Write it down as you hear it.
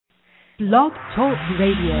Blog Talk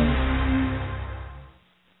Radio.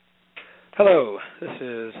 Hello, this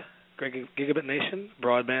is Gigabit Nation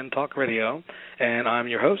Broadband Talk Radio, and I'm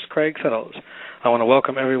your host, Craig Settles. I want to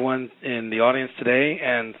welcome everyone in the audience today,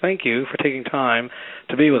 and thank you for taking time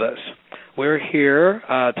to be with us. We're here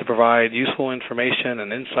to provide useful information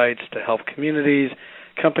and insights to help communities,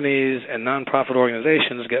 companies, and nonprofit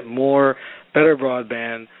organizations get better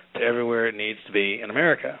broadband to everywhere it needs to be in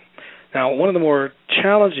America. Now, one of the more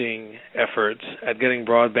challenging efforts at getting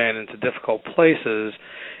broadband into difficult places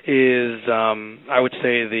is, I would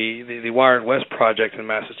say, the Wired West project in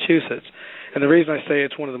Massachusetts. And the reason I say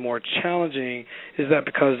it's one of the more challenging is that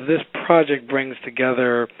because this project brings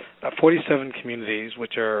together 47 communities,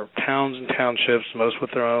 which are towns and townships, most with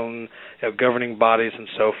their own governing bodies and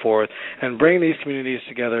so forth, and bring these communities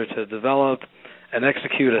together to develop and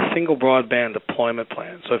execute a single broadband deployment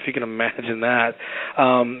plan. So if you can imagine that,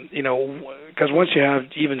 because once you have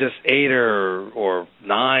even just 8 or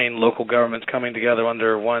 9 local governments coming together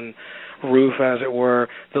under one roof, as it were,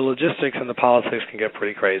 the logistics and the politics can get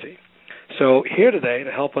pretty crazy. So here today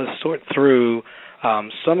to help us sort through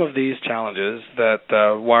some of these challenges that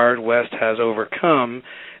Wired West has overcome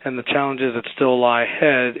and the challenges that still lie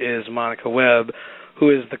ahead is Monica Webb, who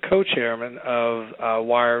is the co-chairman of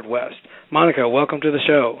Wired West. Monica, welcome to the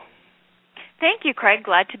show. Thank you, Craig.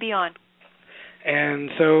 Glad to be on. And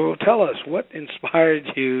so tell us, what inspired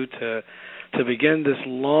you to begin this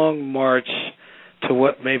long march to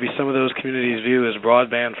what maybe some of those communities view as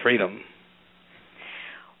broadband freedom?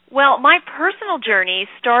 Well, my personal journey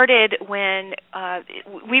started when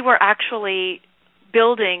we were actually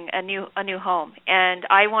building a new home, and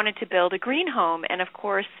I wanted to build a green home. And, of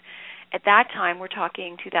course, at that time, we're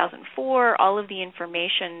talking 2004, all of the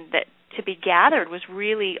information that to be gathered was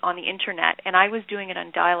really on the Internet, and I was doing it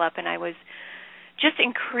on dial-up, and I was just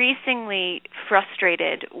increasingly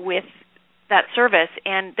frustrated with that service,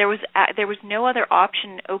 and there was no other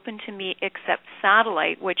option open to me except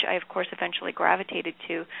satellite, which I, of course, eventually gravitated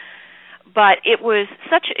to. But it was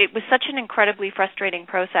such an incredibly frustrating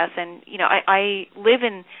process, and I live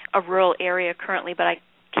in a rural area currently, but I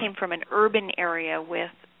came from an urban area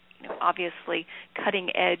with obviously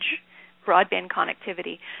cutting-edge broadband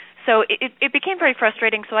connectivity. So it became very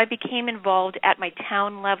frustrating, so I became involved at my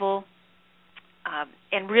town level,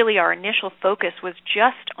 and really our initial focus was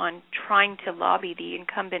just on trying to lobby the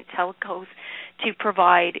incumbent telcos to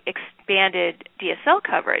provide expanded DSL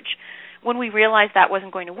coverage. When we realized that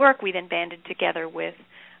wasn't going to work, we then banded together with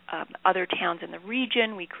other towns in the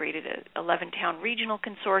region. We created an 11-town regional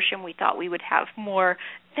consortium. We thought we would have more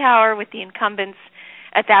power with the incumbents.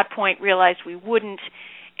 At that point, realized we wouldn't,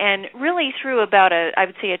 and really through about a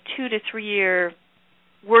 2 to 3 year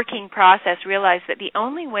working process, realized that the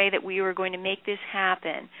only way that we were going to make this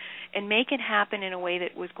happen and make it happen in a way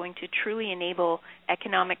that was going to truly enable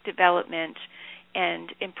economic development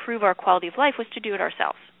and improve our quality of life was to do it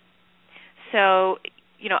ourselves. So,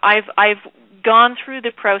 I've gone through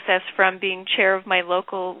the process from being chair of my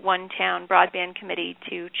local one-town broadband committee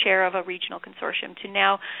to chair of a regional consortium to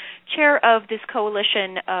now chair of this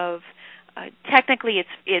coalition of, technically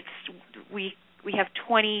we have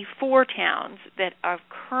 24 towns that are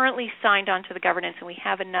currently signed on to the governance, and we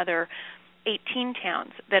have another 18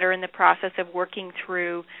 towns that are in the process of working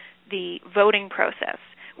through the voting process,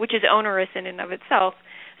 which is onerous in and of itself.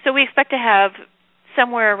 So we expect to have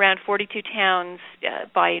somewhere around 42 towns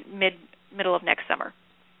by middle of next summer.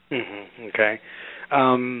 Mm-hmm. Okay.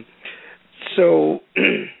 So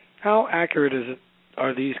how accurate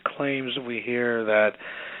are these claims that we hear that,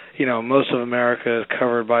 most of America is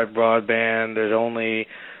covered by broadband, there's only,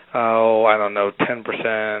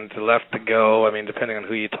 10% left to go, depending on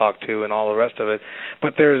who you talk to and all the rest of it.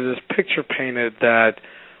 But there's this picture painted that,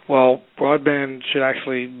 broadband should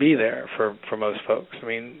actually be there for most folks.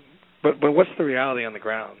 But what's the reality on the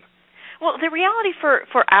ground? Well, the reality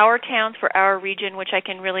for our towns, for our region, which I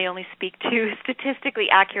can really only speak to statistically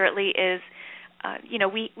accurately, is,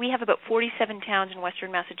 we have about 47 towns in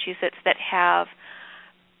western Massachusetts that have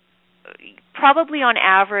probably on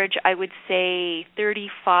average, I would say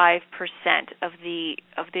 35% of the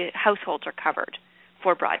households are covered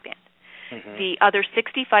for broadband. Mm-hmm. The other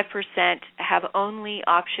 65% have only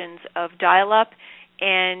options of dial-up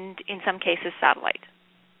and, in some cases, satellite,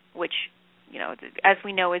 which, as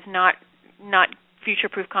we know, is not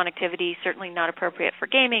future-proof connectivity, certainly not appropriate for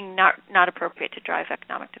gaming, not appropriate to drive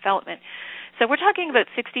economic development. So we're talking about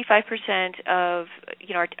 65% of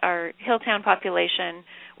our Hilltown population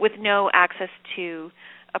with no access to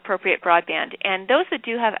appropriate broadband. And those that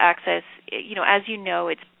do have access, as you know,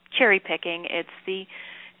 it's cherry picking. It's the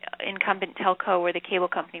incumbent telco or the cable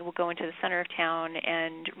company will go into the center of town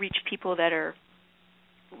and reach people that are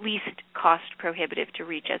least cost prohibitive to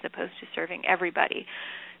reach as opposed to serving everybody.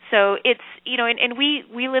 So it's, and we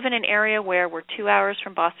live in an area where we're 2 hours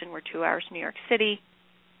from Boston, we're 2 hours from New York City.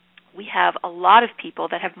 We have a lot of people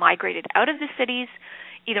that have migrated out of the cities,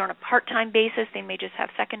 either on a part-time basis, they may just have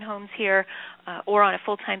second homes here, or on a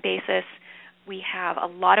full-time basis. We have a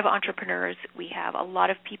lot of entrepreneurs. We have a lot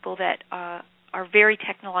of people that are very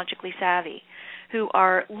technologically savvy who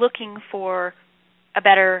are looking for a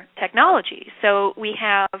better technology. So we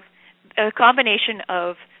have a combination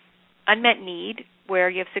of unmet need, where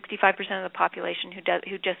you have 65% of the population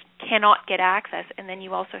who just cannot get access, and then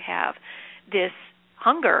you also have this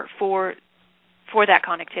hunger for that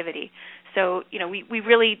connectivity. So we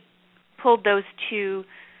really pulled those two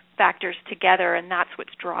factors together, and that's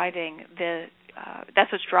what's driving the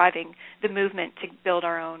movement to build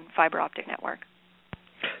our own fiber optic network.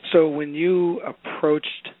 So when you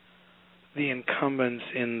approached the incumbents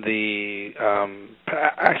in the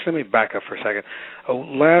actually, let me back up for a second.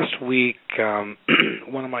 Last week,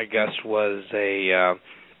 one of my guests was a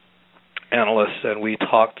analyst, and we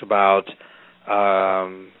talked about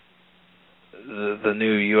the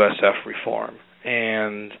new USF reform.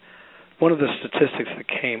 And one of the statistics that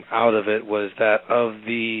came out of it was that of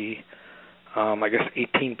the,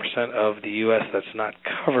 18% of the U.S. that's not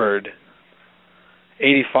covered,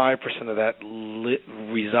 85% of that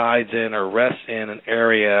resides in or rests in an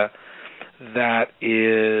area that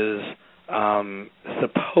is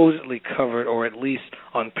supposedly covered, or at least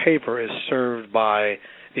on paper is served by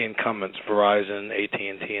the incumbents, Verizon,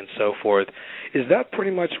 AT&T, and so forth. Is that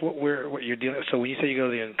pretty much what you're dealing with? So when you say you go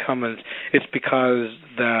to the incumbents, it's because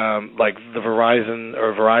the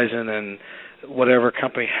Verizon and whatever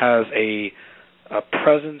company has a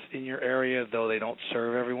presence in your area, though they don't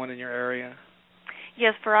serve everyone in your area?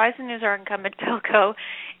 Yes, Verizon is our incumbent telco,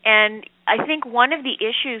 and I think one of the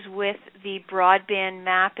issues with the broadband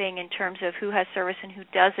mapping in terms of who has service and who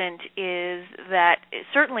doesn't is that,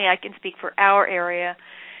 certainly I can speak for our area,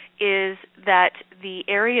 is that the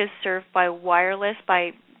areas served by wireless,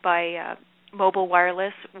 by mobile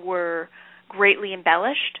wireless, were greatly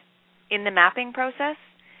embellished in the mapping process.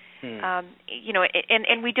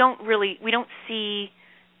 And we don't see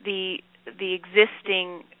the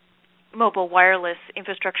existing mobile wireless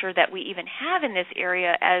infrastructure that we even have in this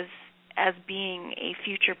area as being a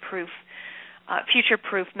future-proof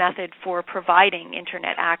method for providing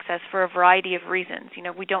internet access for a variety of reasons.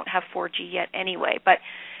 We don't have 4G yet anyway, but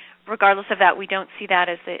regardless of that, we don't see that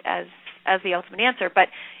as the ultimate answer. But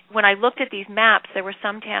when I looked at these maps, there were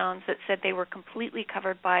some towns that said they were completely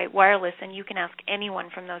covered by wireless, and you can ask anyone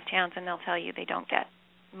from those towns and they'll tell you they don't get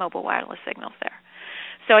mobile wireless signals there.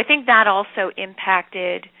 So I think that also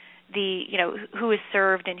impacted who is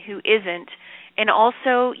served and who isn't. And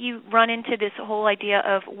also you run into this whole idea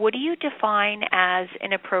of, what do you define as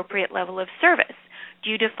an appropriate level of service? Do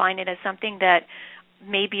you define it as something that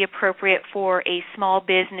may be appropriate for a small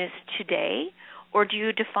business today, or do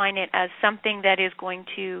you define it as something that is going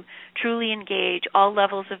to truly engage all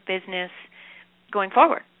levels of business going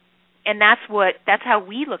forward? And that's how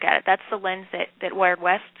we look at it. That's the lens that Wired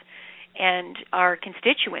West and our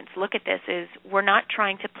constituents look at this, is we're not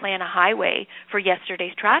trying to plan a highway for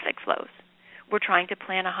yesterday's traffic flows. We're trying to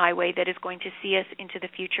plan a highway that is going to see us into the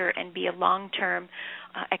future and be a long-term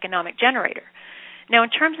economic generator. Now, in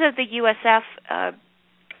terms of the USF,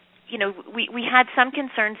 we had some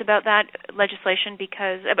concerns about that legislation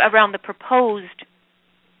because around the proposed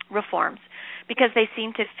reforms, because they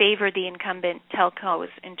seem to favor the incumbent telcos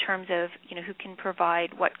in terms of who can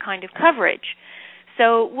provide what kind of coverage.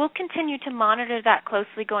 So we'll continue to monitor that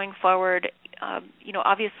closely going forward.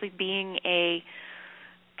 Obviously being a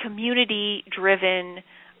community-driven,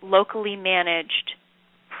 locally managed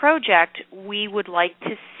project, we would like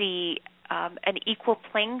to see an equal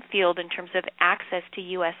playing field in terms of access to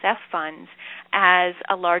USF funds as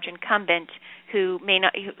a large incumbent who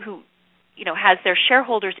has their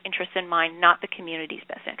shareholders' interest in mind, not the community's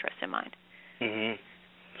best interest in mind. Mm-hmm.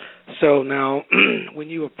 So now, when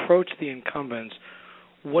you approach the incumbents,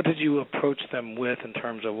 what did you approach them with in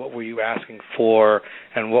terms of what were you asking for,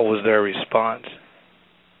 and what was their response?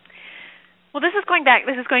 Well, this is going back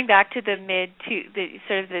to the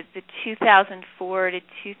 2004 to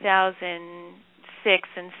 2006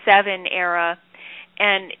 and 2007 era,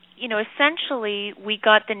 and essentially we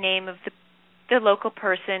got the name of the local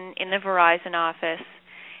person in the Verizon office,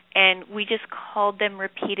 and we just called them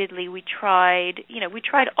repeatedly. We tried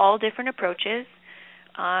all different approaches.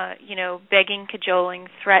 Begging, cajoling,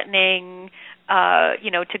 threatening,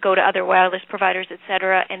 to go to other wireless providers,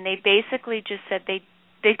 etc. And they basically just said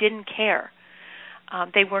they didn't care.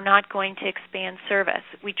 They were not going to expand service.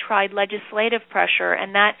 We tried legislative pressure,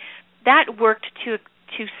 and that worked to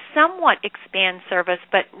somewhat expand service,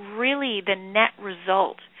 but really the net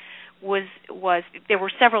result was there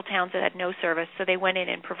were several towns that had no service, so they went in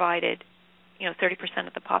and provided 30%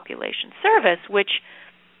 of the population service, which,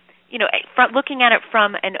 looking at it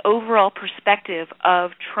from an overall perspective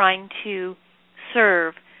of trying to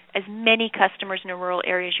serve as many customers in a rural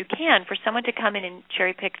area as you can, for someone to come in and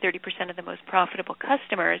cherry pick 30% of the most profitable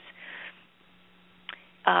customers,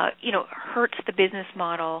 hurts the business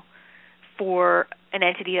model for an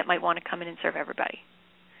entity that might want to come in and serve everybody.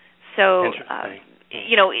 So,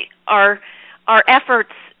 our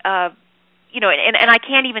efforts, and I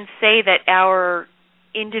can't even say that our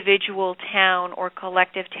individual town or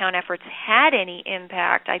collective town efforts had any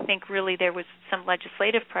impact. I think really there was some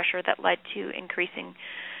legislative pressure that led to increasing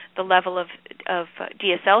the level of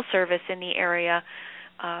DSL service in the area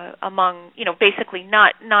among, basically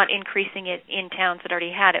not increasing it in towns that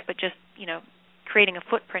already had it, but just, creating a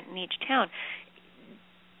footprint in each town.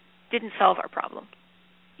 Didn't solve our problem.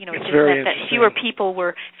 It just meant that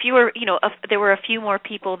there were a few more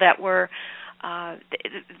people that were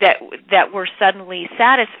suddenly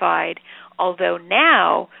satisfied, although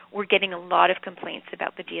now we're getting a lot of complaints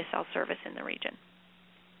about the DSL service in the region.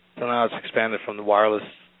 So now it's expanded from the wireless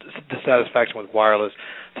dissatisfaction with wireless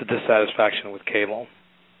to dissatisfaction with cable.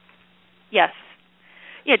 Yes.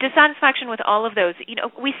 Yeah, dissatisfaction with all of those.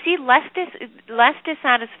 We see less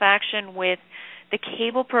dissatisfaction with the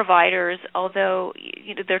cable providers, although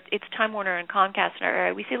it's Time Warner and Comcast in our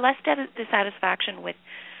area. We see less dissatisfaction with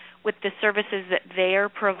the services that they are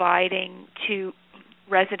providing to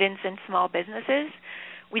residents and small businesses.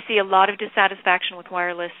 We see a lot of dissatisfaction with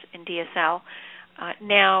wireless and DSL.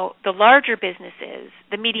 Now, the larger businesses,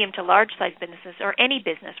 the medium to large-sized businesses, or any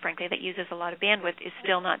business, frankly, that uses a lot of bandwidth is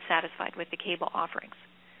still not satisfied with the cable offerings.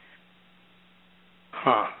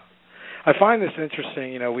 Huh. I find this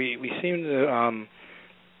interesting. We seem to,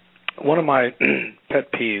 one of my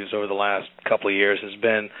pet peeves over the last couple of years has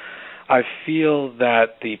been, I feel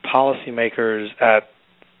that the policymakers at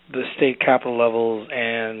the state capital levels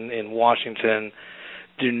and in Washington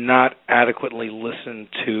do not adequately listen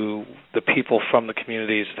to the people from the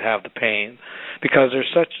communities that have the pain, because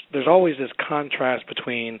there's always this contrast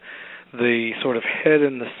between the sort of head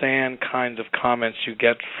in the sand kinds of comments you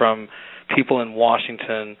get from people in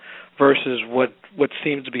Washington versus what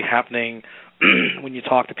seems to be happening when you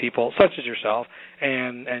talk to people such as yourself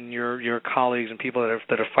and your colleagues and people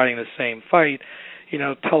that are fighting the same fight,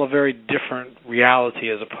 tell a very different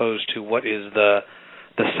reality as opposed to what is the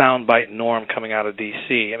soundbite norm coming out of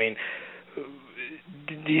D.C. I mean,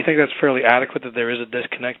 do you think that's fairly adequate, that there is a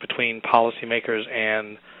disconnect between policymakers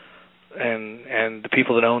and the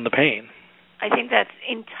people that own the pain? I think that's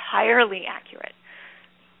entirely accurate.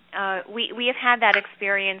 We have had that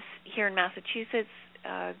experience here in Massachusetts.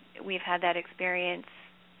 We've had that experience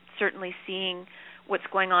certainly seeing what's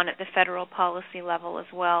going on at the federal policy level as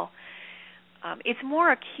well. It's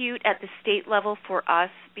more acute at the state level for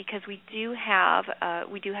us because we do have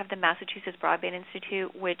the Massachusetts Broadband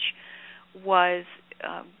Institute, which was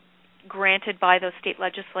granted by the state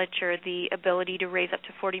legislature the ability to raise up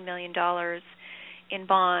to $40 million in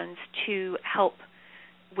bonds to help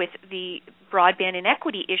with the broadband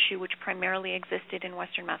inequity issue, which primarily existed in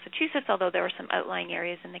western Massachusetts, although there were some outlying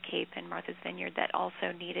areas in the Cape and Martha's Vineyard that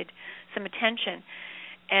also needed some attention.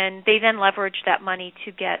 And they then leveraged that money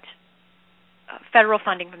to get federal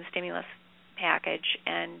funding from the stimulus package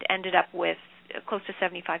and ended up with close to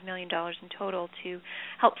 $75 million in total to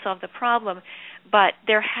help solve the problem. But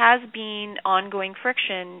there has been ongoing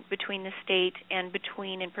friction between the state and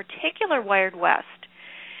between, in particular, Wired West.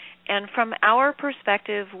 And from our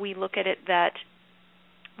perspective, we look at it as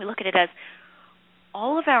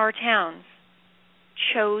all of our towns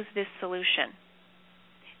chose this solution.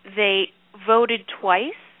 They voted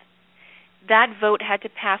twice. That vote had to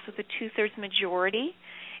pass with a 2/3 majority,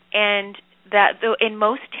 and that though in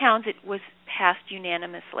most towns it was passed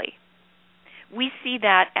unanimously. We see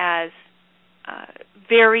that as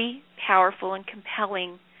very powerful and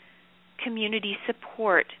compelling community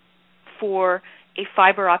support for a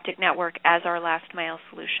fiber optic network as our last mile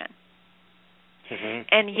solution. Mm-hmm.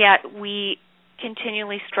 And yet we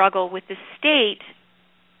continually struggle with the state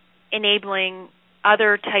enabling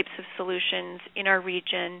other types of solutions in our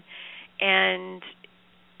region and,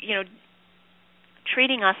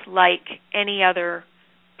 treating us like any other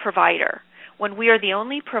provider when we are the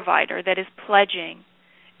only provider that is pledging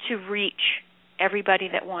to reach everybody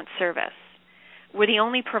that wants service. We're the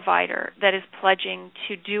only provider that is pledging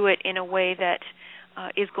to do it in a way that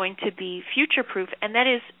is going to be future-proof, and that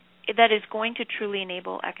is going to truly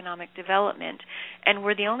enable economic development. And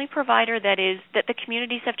we're the only provider that the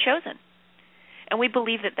communities have chosen. And we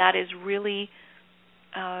believe that is really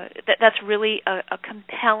that's really a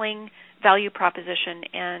compelling value proposition,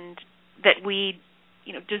 and that we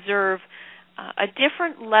deserve a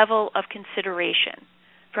different level of consideration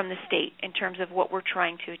from the state in terms of what we're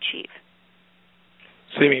trying to achieve.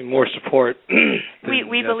 So you mean more support?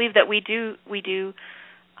 We believe that we do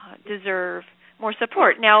deserve more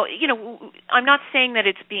support. Now, I'm not saying that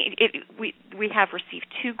we have received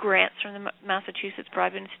 2 grants from the Massachusetts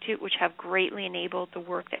Broadband Institute, which have greatly enabled the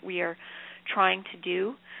work that we are trying to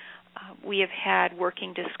do. We have had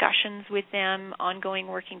working discussions with them, ongoing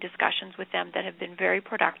working discussions with them that have been very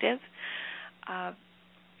productive.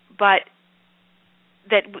 But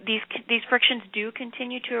that these frictions do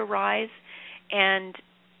continue to arise, and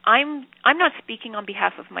I'm not speaking on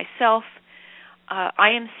behalf of myself.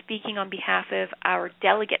 I am speaking on behalf of our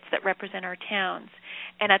delegates that represent our towns.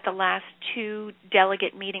 And at the last 2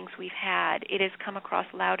 delegate meetings we've had, it has come across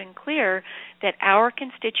loud and clear that our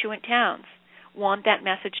constituent towns want that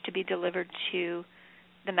message to be delivered to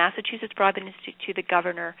the Massachusetts Broadband Institute, to the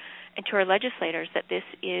governor, and to our legislators, that this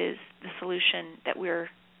is the solution that we're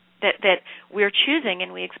choosing,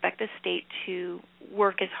 and we expect the state to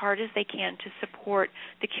work as hard as they can to support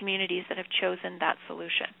the communities that have chosen that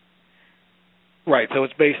solution. Right. So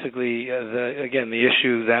it's basically, the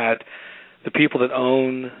issue that the people that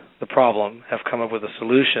own the problem have come up with a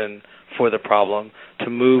solution for the problem to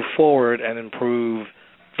move forward and improve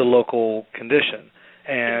the local condition.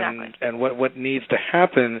 And exactly. And what needs to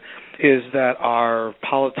happen is that our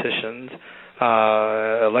politicians,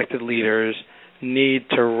 elected leaders, need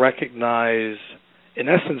to recognize, in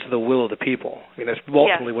essence, the will of the people. I mean, that's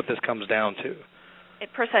ultimately what this comes down to.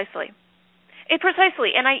 Precisely.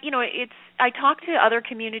 And I talk to other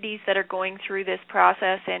communities that are going through this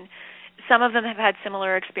process, and some of them have had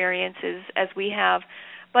similar experiences as we have.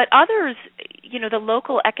 But others, the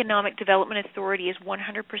local economic development authority is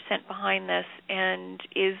 100% behind this and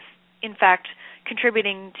is, in fact,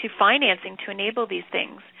 contributing to financing to enable these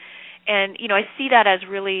things. And, I see that as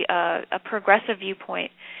really a progressive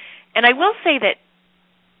viewpoint. And I will say that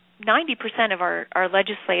 90% of our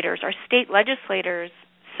legislators, our state legislators,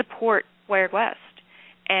 support Wired West.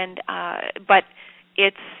 And but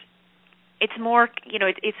it's more,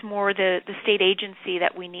 it's more the state agency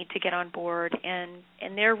that we need to get on board, and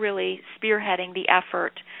they're really spearheading the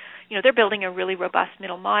effort. They're building a really robust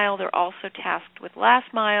middle mile. They're also tasked with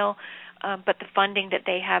last mile. But the funding that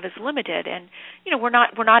they have is limited, and we're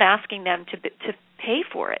not asking them to pay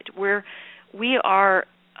for it. We are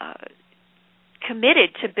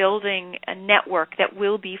committed to building a network that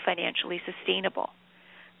will be financially sustainable,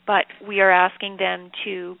 but we are asking them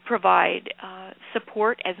to provide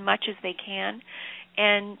support as much as they can,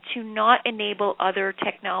 and to not enable other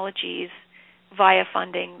technologies via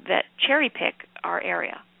funding that cherry pick our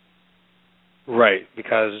area. Right,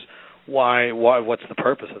 because why? What's the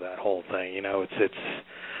purpose of that whole thing? It's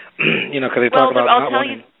because they talk about I'll not tell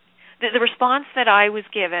wanting. You, the response that I was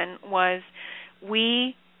given was,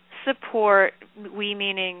 we support, we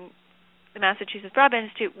meaning the Massachusetts Broadband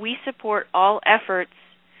Institute, we support all efforts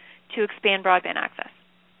to expand broadband access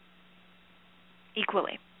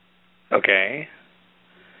equally. Okay.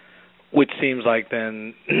 Which seems like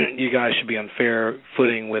then you guys should be on fair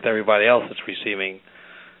footing with everybody else that's receiving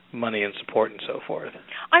money and support and so forth.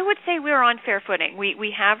 I would say we're on fair footing.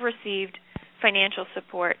 We have received financial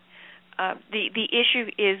support. The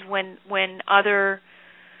issue is when other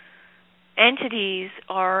entities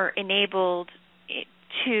are enabled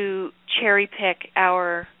to cherry pick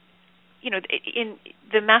our, in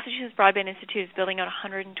the Massachusetts Broadband Institute is building out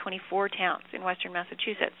 124 towns in western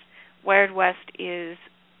Massachusetts. Wired West is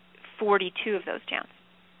 42 of those towns.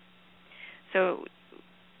 So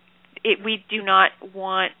we do not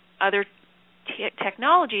want other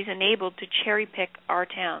technologies enabled to cherry pick our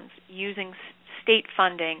towns using state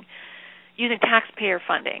funding, using taxpayer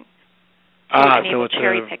funding to enable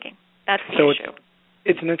cherry picking. That's the issue.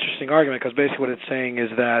 It's an interesting argument, because basically what it's saying is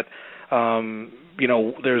that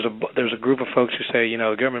there's a group of folks who say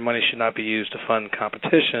government money should not be used to fund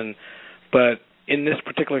competition, but in this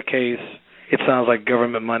particular case, it sounds like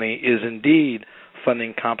government money is indeed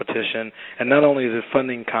funding competition, and not only is it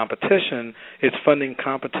funding competition, it's funding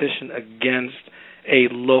competition against a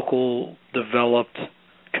local, developed,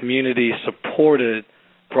 community-supported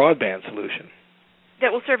broadband solution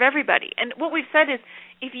that will serve everybody. And what we've said is,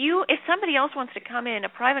 if somebody else wants to come in, a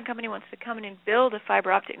private company wants to come in and build a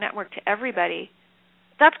fiber optic network to everybody,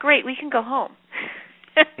 that's great. We can go home.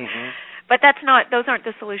 Mm-hmm. But those aren't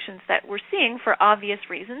the solutions that we're seeing for obvious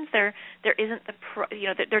reasons. There isn't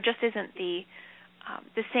there just isn't the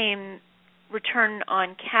same return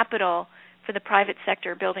on capital for the private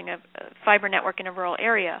sector building a fiber network in a rural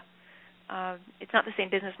area. It's not the same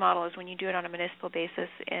business model as when you do it on a municipal basis,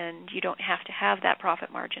 and you don't have to have that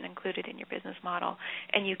profit margin included in your business model,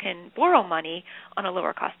 and you can borrow money on a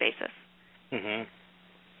lower cost basis. Mm-hmm.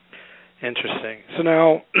 Interesting. So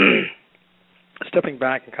now, stepping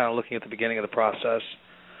back and kind of looking at the beginning of the process,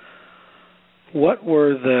 what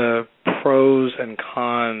were the pros and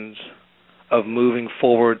cons of moving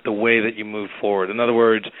forward the way that you moved forward? In other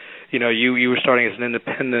words, you were starting as an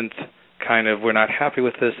independent kind of, we're not happy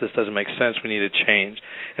with this doesn't make sense, we need to change.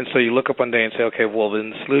 And so you look up one day and say, okay, well,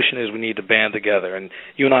 then the solution is we need to band together. And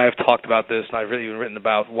you and I have talked about this, and I've really even written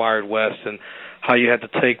about Wired West and how you had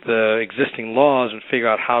to take the existing laws and figure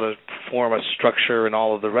out how to form a structure and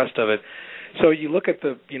all of the rest of it. So you look at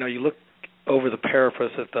you look over the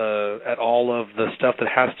parapet at all of the stuff that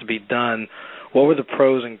has to be done. What were the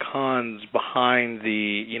pros and cons behind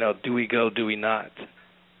the, do we go, do we not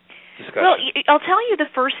discussion? Well, I'll tell you the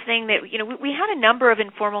first thing that, we had a number of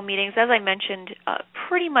informal meetings. As I mentioned,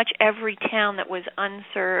 pretty much every town that was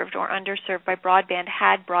unserved or underserved by broadband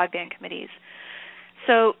had broadband committees.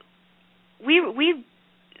 So we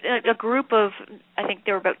a group of, I think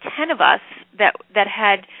there were about 10 of us that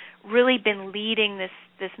had really been leading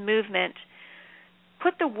this movement,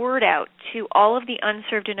 put the word out to all of the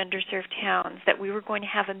unserved and underserved towns that we were going to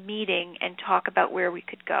have a meeting and talk about where we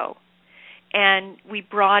could go. And we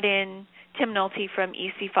brought in Tim Nolte from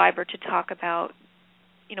EC Fiber to talk about,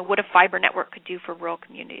 what a fiber network could do for rural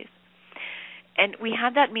communities. And we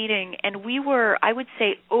had that meeting, and we were, I would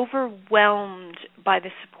say, overwhelmed by the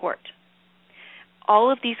support.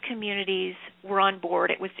 All of these communities were on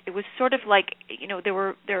board. It was sort of like, there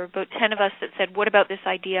were about 10 of us that said, what about this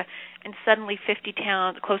idea? And suddenly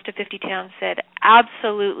close to 50 towns said,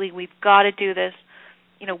 absolutely, we've got to do this.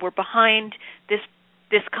 We're behind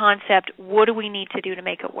this concept. What do we need to do to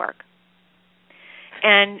make it work?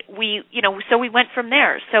 And so we went from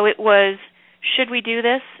there. So it was, should we do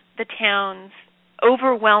this? The towns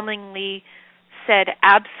overwhelmingly said,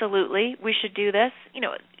 absolutely, we should do this.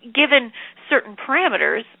 Given certain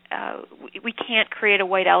parameters, we can't create a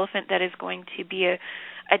white elephant that is going to be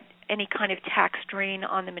any kind of tax drain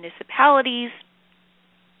on the municipalities.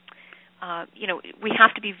 We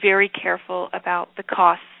have to be very careful about the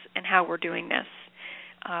costs and how we're doing this.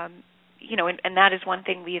 And that is one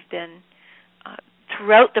thing we have been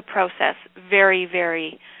throughout the process very,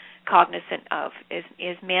 very cognizant of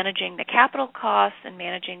is managing the capital costs and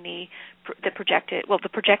managing the projected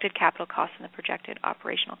capital costs and the projected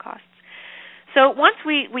operational costs. So once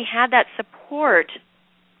we had that support,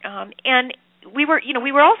 and we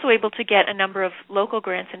were also able to get a number of local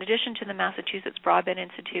grants in addition to the Massachusetts Broadband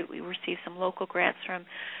Institute. We received some local grants from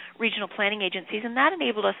regional planning agencies, and that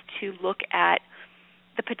enabled us to look at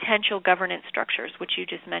the potential governance structures, which you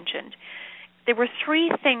just mentioned. There were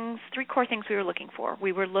three core things we were looking for.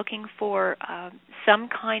 We were looking for some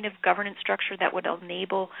kind of governance structure that would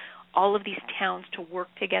enable all of these towns to work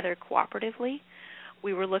together cooperatively.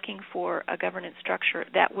 We were looking for a governance structure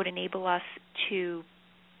that would enable us to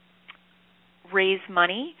raise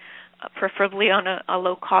money, preferably on a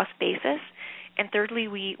low-cost basis. And thirdly,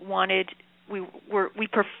 we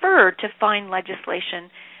preferred to find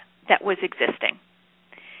legislation that was existing.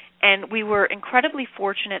 And we were incredibly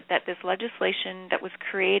fortunate that this legislation that was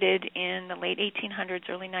created in the late 1800s,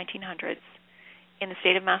 early 1900s, in the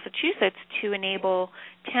state of Massachusetts to enable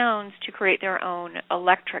towns to create their own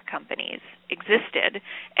electric companies existed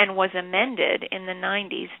and was amended in the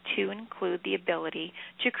 90s to include the ability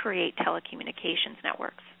to create telecommunications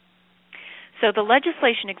networks. So the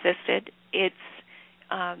legislation existed. It's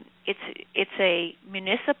a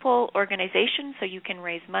municipal organization, so you can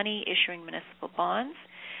raise money issuing municipal bonds.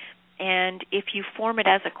 And if you form it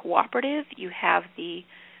as a cooperative, you have the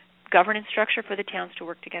governance structure for the towns to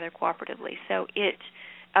work together cooperatively. So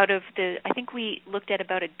I think we looked at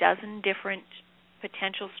about a dozen different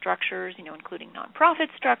potential structures, including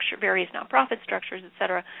various nonprofit structures, et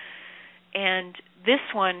cetera. And this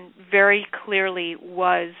one very clearly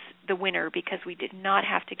was the winner because we did not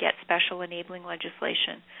have to get special enabling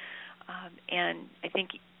legislation. And I think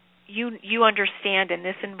you understand in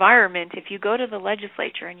this environment, if you go to the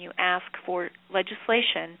legislature and you ask for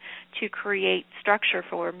legislation to create structure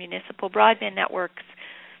for municipal broadband networks,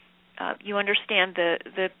 you understand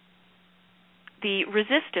the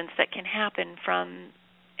resistance that can happen from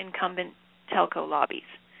incumbent telco lobbies.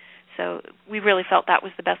 So we really felt that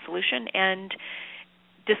was the best solution, and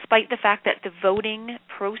despite the fact that the voting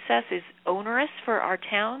process is onerous for our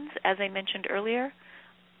towns, as I mentioned earlier,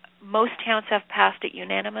 most towns have passed it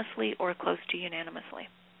unanimously or close to unanimously.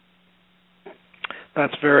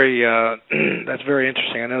 That's very that's very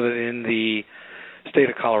interesting. I know that in the state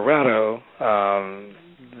of Colorado,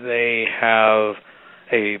 they have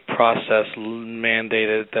a process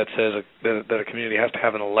mandated that says that a community has to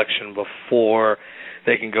have an election before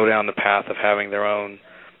they can go down the path of having their own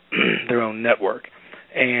their own network.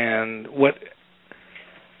 And what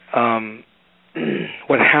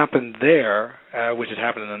happened there, which has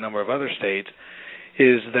happened in a number of other states,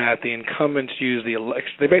 is that the incumbents use the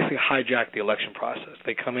election. They basically hijack the election process.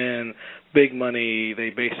 They come in, big money. They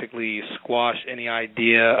basically squash any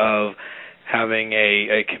idea of having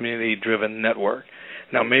a community-driven network.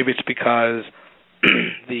 Now, maybe it's because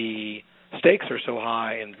the stakes are so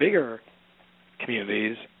high in bigger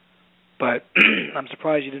communities, but I'm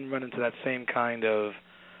surprised you didn't run into that same kind of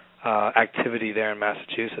activity there in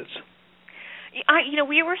Massachusetts.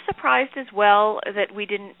 We were surprised as well that we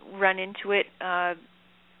didn't run into it.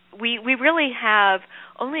 We really have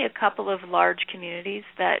only a couple of large communities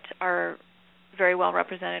that are very well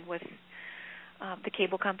represented with the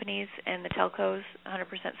cable companies and the telcos, 100%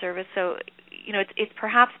 service. So, it's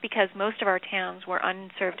perhaps because most of our towns were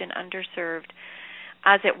unserved and underserved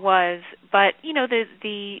as it was. But,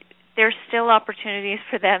 there's still opportunities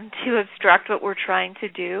for them to obstruct what we're trying to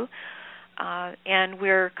do. And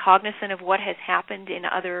we're cognizant of what has happened in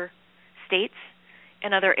other states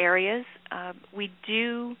and other areas. We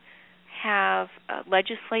do have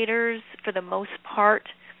legislators, for the most part,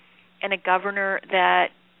 and a governor that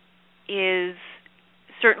is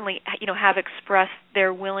certainly, have expressed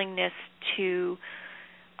their willingness to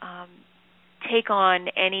take on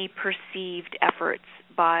any perceived efforts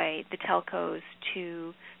by the telcos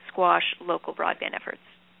to squash local broadband efforts.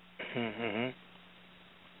 Mm-hmm.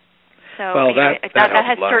 So well, that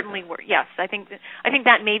has certainly worked. Yes, I think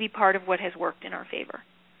that may be part of what has worked in our favor.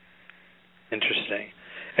 Interesting.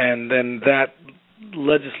 And then that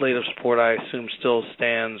legislative support, I assume, still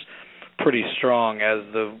stands pretty strong as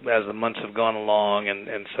the months have gone along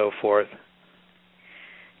and so forth.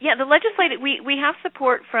 Yeah, the legislative we have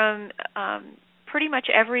support from pretty much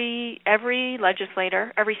every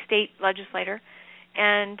legislator, every state legislator,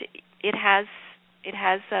 and it has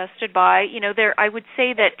stood by. I would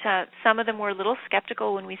say that some of them were a little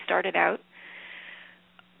skeptical when we started out.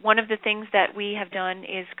 One of the things that we have done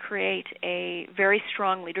is create a very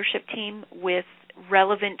strong leadership team with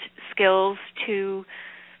relevant skills to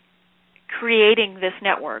creating this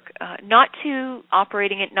network, not to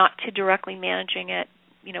operating it, not to directly managing it.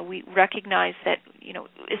 We recognize that,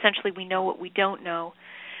 essentially we know what we don't know,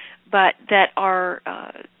 but that are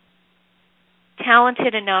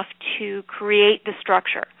talented enough to create the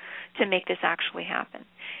structure to make this actually happen.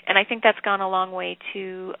 And I think that's gone a long way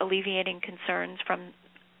to alleviating concerns from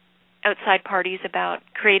outside parties about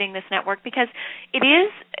creating this network, because it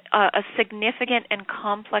is a significant and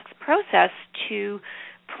complex process to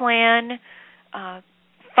plan,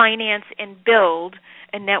 finance, and build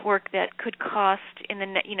a network that could cost in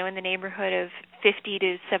the neighborhood of $50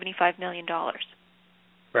 to $75 million.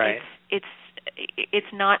 Right. It's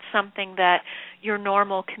not something that your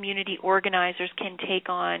normal community organizers can take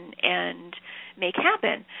on and make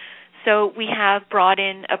happen. So we have brought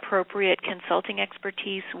in appropriate consulting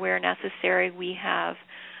expertise where necessary. We have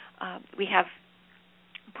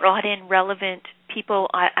brought in relevant people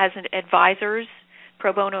as advisors,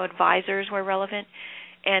 pro bono advisors where relevant.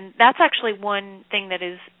 And that's actually one thing that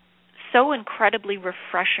is so incredibly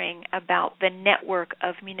refreshing about the network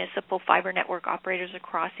of municipal fiber network operators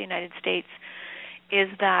across the United States, is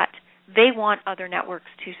that they want other networks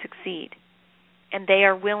to succeed. And they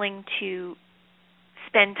are willing to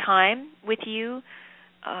spend time with you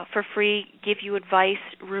for free, give you advice,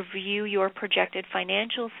 review your projected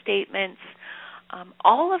financial statements.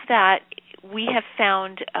 All of that, we have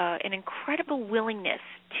found an incredible willingness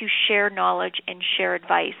to share knowledge and share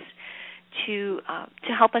advice to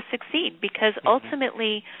help us succeed, because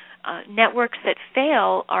ultimately networks that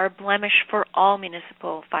fail are a blemish for all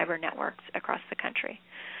municipal fiber networks across the country.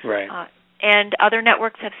 Right. And other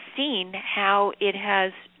networks have seen how it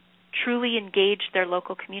has truly engaged their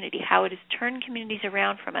local community, how it has turned communities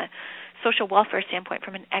around from a social welfare standpoint,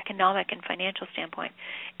 from an economic and financial standpoint.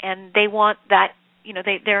 And they want that,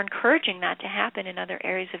 they're encouraging that to happen in other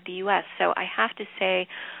areas of the U.S. So I have to say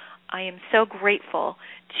I am so grateful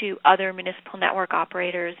to other municipal network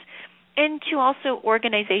operators and to also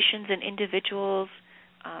organizations and individuals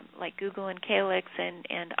like Google and Calix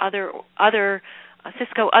and other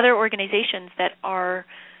Cisco, other organizations that are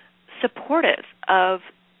supportive of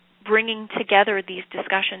bringing together these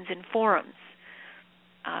discussions in forums.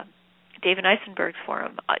 David Eisenberg's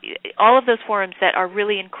forum, all of those forums that are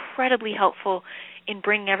really incredibly helpful in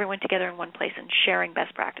bringing everyone together in one place and sharing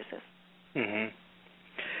best practices. Mm-hmm.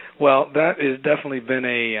 Well, that has definitely been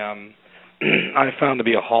I found to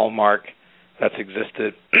be a hallmark that's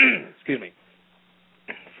existed, excuse me,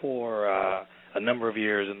 for a number of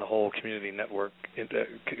years in the whole community network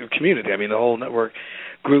community. I mean, the whole network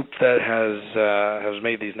group that has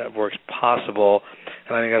made these networks possible,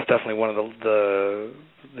 and I think that's definitely one of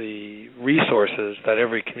the resources that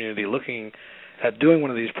every community looking at doing one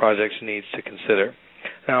of these projects needs to consider.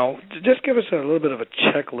 Now, just give us a little bit of a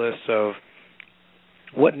checklist of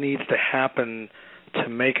what needs to happen to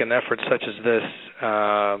make an effort such as this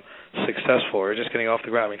successful, or just getting off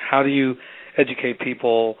the ground. I mean, how do you educate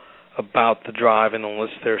people about the drive and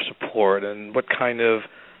enlist their support, and what kind of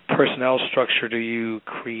personnel structure do you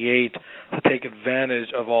create to take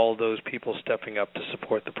advantage of all those people stepping up to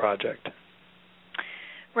support the project?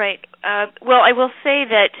 Right. Well, I will say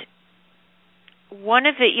that one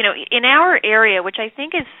of the, in our area, which I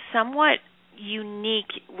think is somewhat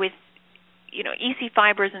unique with, EC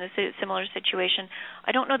Fiber is in a similar situation.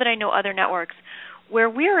 I don't know that I know other networks. Where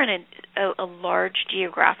we're in a large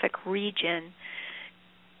geographic region,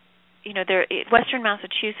 Western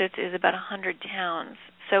Massachusetts is about 100 towns.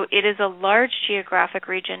 So it is a large geographic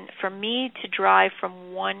region. For me to drive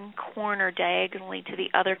from one corner diagonally to the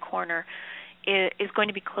other corner is going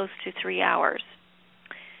to be close to 3 hours.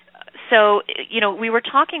 So, we were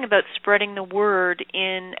talking about spreading the word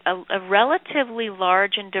in a relatively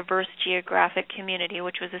large and diverse geographic community,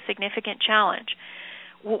 which was a significant challenge.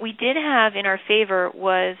 What we did have in our favor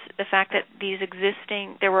was the fact that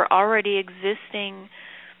there were already existing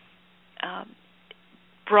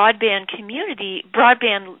broadband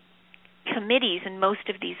committees in most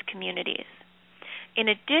of these communities. In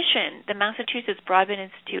addition, the Massachusetts Broadband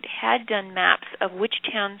Institute had done maps of which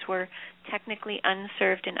towns were technically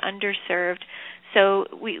unserved and underserved, so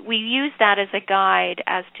we used that as a guide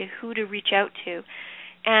as to who to reach out to.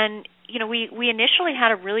 And, we initially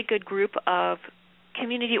had a really good group of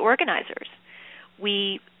community organizers.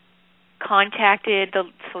 We contacted the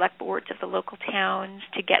select boards of the local towns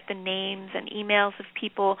to get the names and emails of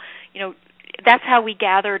people. That's how we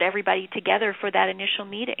gathered everybody together for that initial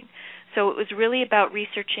meeting. So it was really about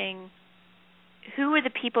researching who were the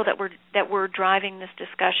people that were driving this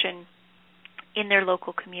discussion in their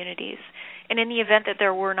local communities. And in the event that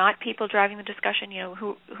there were not people driving the discussion,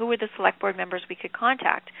 who were the select board members we could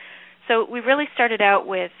contact. So we really started out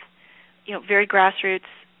with, very grassroots,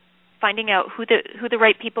 finding out who the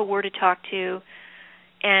right people were to talk to,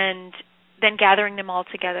 and then gathering them all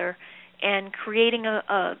together and creating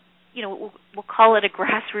we'll call it a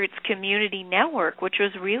grassroots community network, which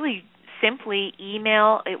was really simply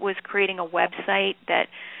email. It was creating a website that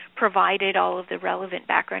provided all of the relevant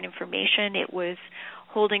background information. It was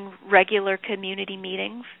holding regular community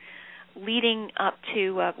meetings leading up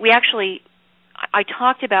to, I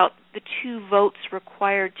talked about the 2 votes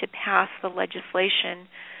required to pass the legislation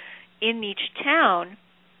in each town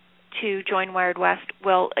to join Wired West.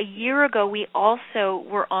 Well, a year ago, we also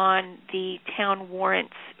were on the town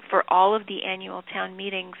warrants for all of the annual town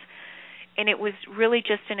meetings, and it was really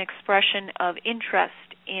just an expression of interest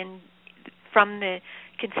from the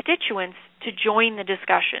constituents to join the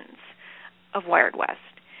discussions of Wired West.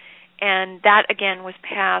 And that, again, was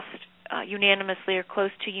passed unanimously or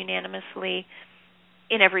close to unanimously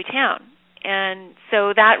in every town. And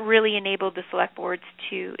so that really enabled the select boards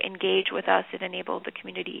to engage with us. It enabled the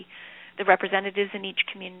community, the representatives in each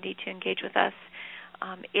community to engage with us.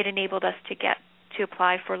 It enabled us to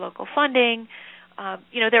apply for local funding.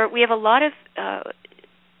 We have a lot of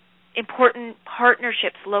important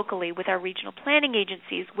partnerships locally with our regional planning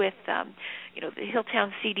agencies, with the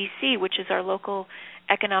Hilltown CDC, which is our local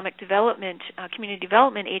economic development, community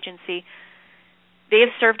development agency. They have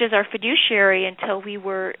served as our fiduciary until we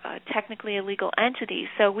were technically a legal entity.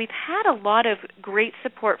 So we've had a lot of great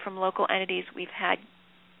support from local entities. We've had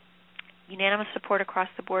unanimous support across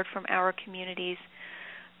the board from our communities.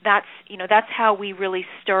 That's how we really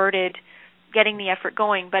started getting the effort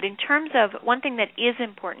going. But in terms of one thing that is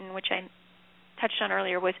important, which I touched on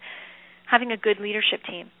earlier, was having a good leadership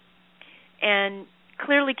team. And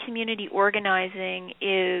clearly community organizing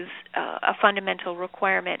is a fundamental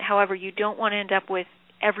requirement. However, you don't want to end up with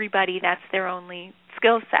everybody that's their only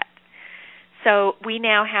skill set. So we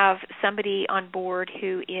now have somebody on board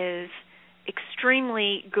who is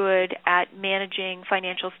extremely good at managing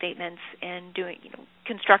financial statements and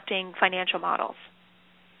constructing financial models.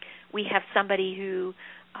 We have somebody who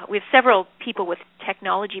we have several people with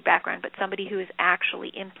technology background, but somebody who has actually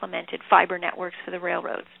implemented fiber networks for the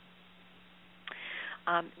railroads.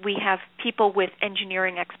 We have people with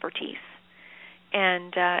engineering expertise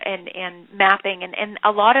and mapping, and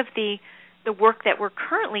a lot of the work that we're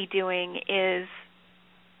currently doing is,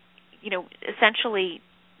 essentially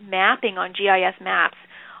mapping on GIS maps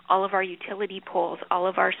all of our utility poles, all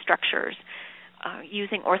of our structures,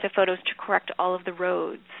 using orthophotos to correct all of the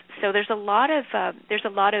roads. So there's a lot of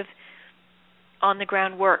on the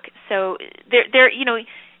ground work. So the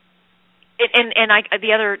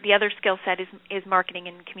other skill set is marketing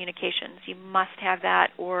and communications. You must have that,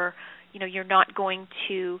 or you're not going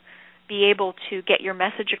to be able to get your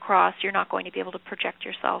message across. You're not going to be able to project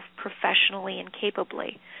yourself professionally and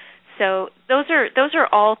capably. So those are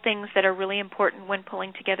all things that are really important when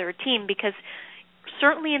pulling together a team, because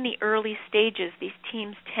certainly in the early stages, these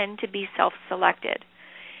teams tend to be self-selected.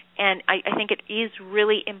 And I think it is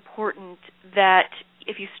really important that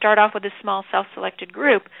if you start off with a small self-selected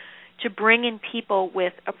group, to bring in people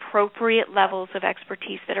with appropriate levels of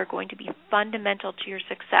expertise that are going to be fundamental to your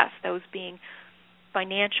success, those being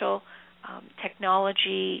financial,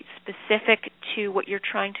 technology, specific to what you're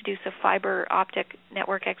trying to do, so fiber optic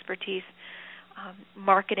network expertise,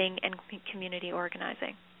 marketing, and community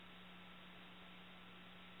organizing.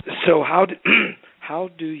 So how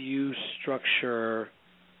do you structure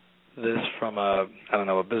this from a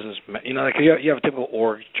business, like you have a typical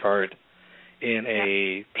org chart in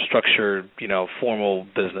a structured, formal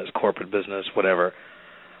business, corporate business, whatever.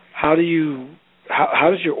 How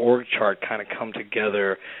does your org chart kind of come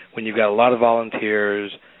together when you've got a lot of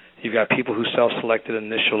volunteers, you've got people who self-selected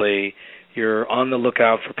initially, you're on the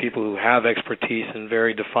lookout for people who have expertise in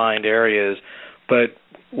very defined areas, but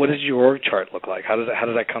what does your org chart look like? How does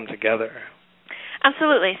that come together?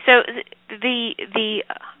 Absolutely. So the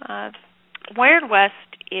Wired West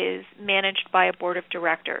is managed by a board of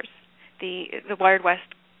directors. The Wired West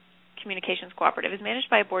Communications Cooperative is managed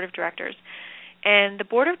by a board of directors, and the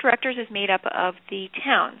board of directors is made up of the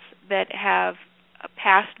towns that have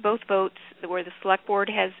passed both votes, where the select board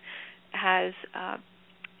has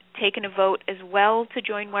taken a vote as well to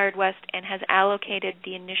join Wired West and has allocated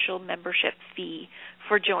the initial membership fee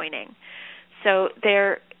for joining. So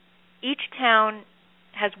each town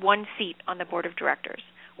has one seat on the board of directors.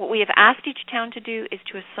 What we have asked each town to do is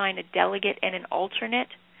to assign a delegate and an alternate,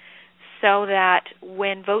 so that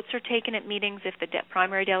when votes are taken at meetings, if the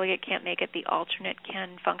primary delegate can't make it, the alternate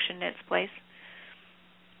can function in its place.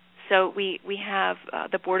 So we have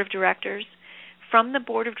the board of directors. From the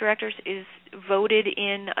board of directors is voted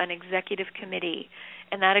in an executive committee,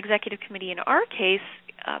 and that executive committee in our case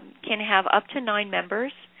can have up to 9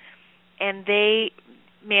 members, and they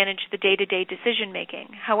manage the day-to-day decision-making.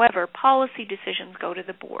 However, policy decisions go to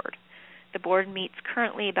the board. The board meets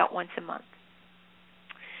currently about once a month.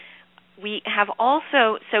 We have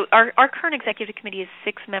also, so our current executive committee is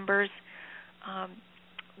 6 members.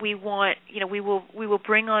 We will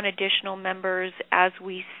bring on additional members as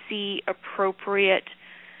we see appropriate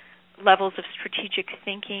levels of strategic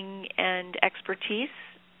thinking and expertise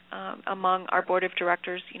among our board of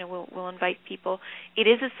directors. We'll invite people. It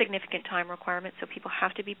is a significant time requirement, so people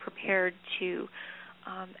have to be prepared to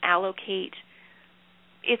allocate.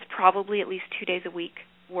 It's probably at least 2 days a week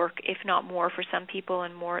work, if not more for some people,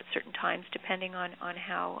 and more at certain times, depending on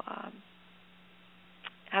how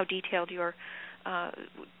detailed your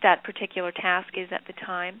that particular task is at the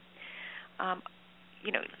time.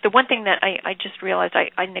 The one thing that I just realized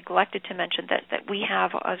I neglected to mention that we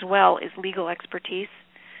have as well is legal expertise.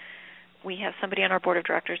 We have somebody on our board of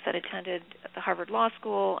directors that attended the Harvard Law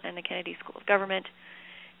School and the Kennedy School of Government,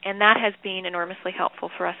 and that has been enormously helpful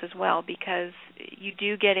for us as well, because you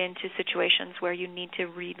do get into situations where you need to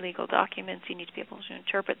read legal documents, you need to be able to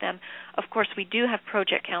interpret them. Of course, we do have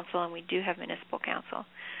project counsel and we do have municipal counsel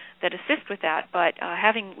that assist with that, but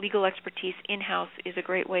having legal expertise in-house is a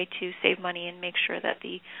great way to save money and make sure that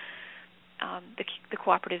the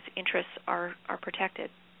cooperative's interests are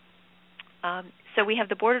protected. So we have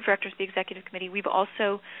the board of directors, the executive committee. We've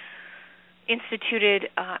also instituted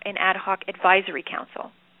an ad hoc advisory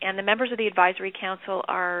council. And the members of the advisory council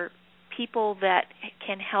are people that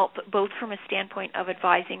can help both from a standpoint of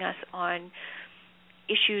advising us on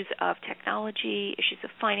issues of technology, issues of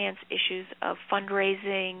finance, issues of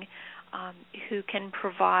fundraising, who can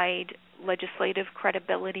provide legislative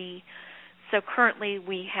credibility. So currently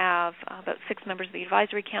we have about 6 members of the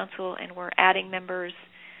advisory council, and we're adding members.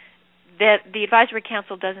 The advisory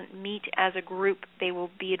council doesn't meet as a group. They will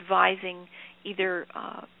be advising either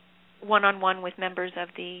one-on-one with members of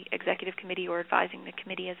the executive committee or advising the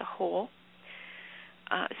committee as a whole.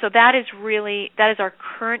 So that is our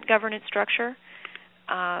current governance structure,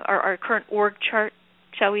 our current org chart,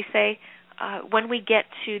 shall we say. When we get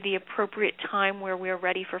to the appropriate time where we're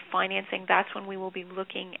ready for financing, that's when we will be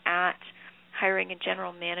looking at hiring a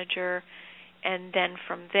general manager, and then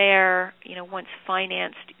from there, once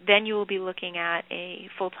financed, then you will be looking at a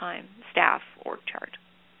full-time staff org chart.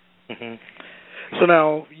 Mm-hmm. So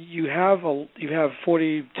now you have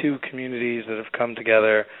 42 communities that have come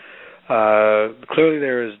together. Clearly,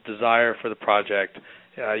 there is desire for the project.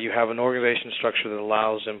 You have an organization structure that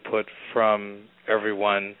allows input from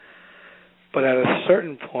everyone. But at a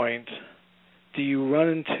certain point, do you run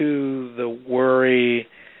into the worry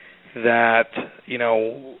that,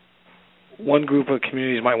 one group of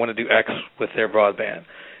communities might want to do X with their broadband,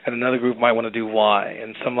 and another group might want to do Y,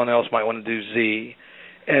 and someone else might want to do Z,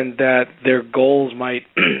 and that their goals might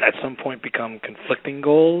at some point become conflicting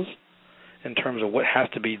goals in terms of what has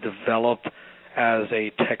to be developed as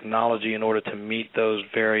a technology in order to meet those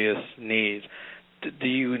various needs? Do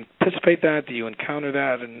you anticipate that? Do you encounter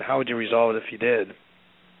that? And how would you resolve it if you did?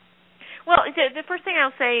 Well, the first thing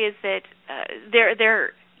I'll say is that there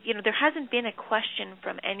hasn't been a question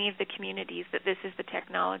from any of the communities that this is the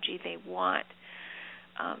technology they want,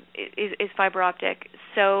 is fiber optic.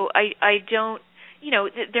 So I don't,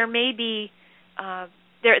 there may be,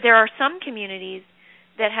 there are some communities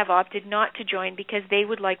that have opted not to join because they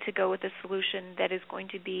would like to go with a solution that is going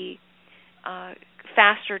to be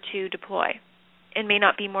faster to deploy and may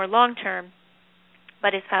not be more long-term,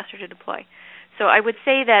 but is faster to deploy. So I would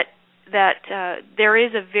say that there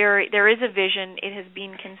is a vision. It has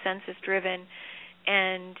been consensus-driven,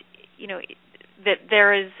 and that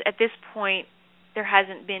there is, at this point, there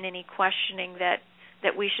hasn't been any questioning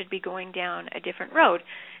that we should be going down a different road.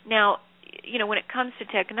 Now, when it comes to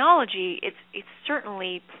technology, it's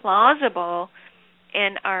certainly plausible,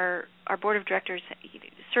 and our board of directors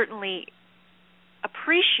certainly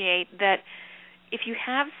appreciate that if you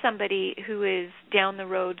have somebody who is down the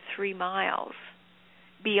road 3 miles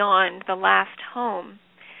beyond the last home,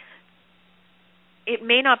 it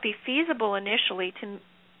may not be feasible initially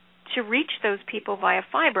to reach those people via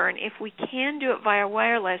fiber. And if we can do it via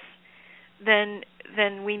wireless, then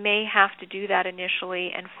we may have to do that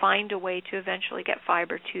initially and find a way to eventually get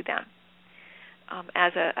fiber to them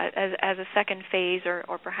as a second phase,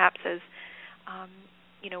 or perhaps as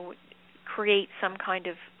create some kind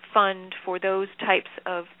of fund for those types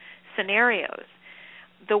of scenarios.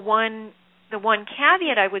 The one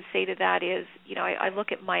caveat I would say to that is, I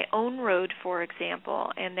look at my own road, for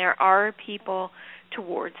example, and there are people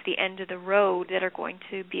towards the end of the road that are going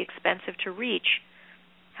to be expensive to reach.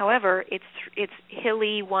 However, it's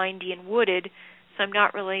hilly, windy, and wooded, so I'm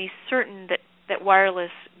not really certain that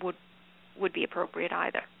wireless would be appropriate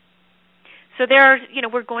either. So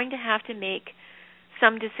we're going to have to make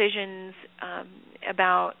some decisions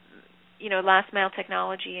about last mile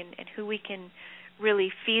technology and who we can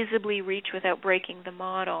really feasibly reach without breaking the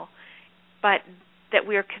model, but that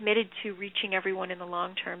we are committed to reaching everyone in the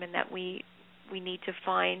long term, and that we need to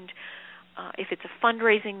find if it's a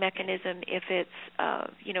fundraising mechanism, if it's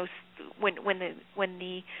when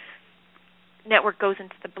the network goes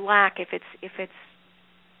into the black, if it's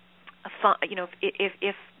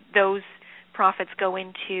if those profits go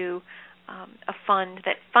into a fund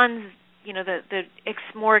that funds the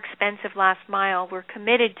more expensive last mile. We're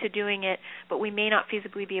committed to doing it, but we may not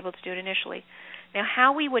feasibly be able to do it initially. Now,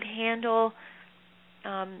 how we would handle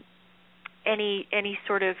any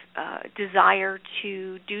sort of desire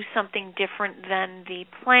to do something different than the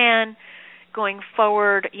plan going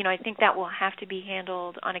forward, I think that will have to be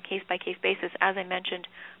handled on a case-by-case basis. As I mentioned,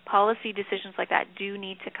 policy decisions like that do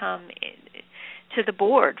need to come to the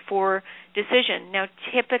board for decision. Now,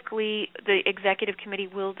 typically, the executive committee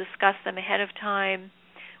will discuss them ahead of time.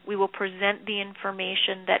 We will present the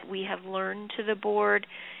information that we have learned to the board.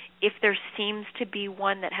 If there seems to be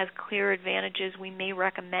one that has clear advantages, we may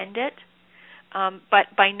recommend it.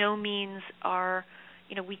 But by no means are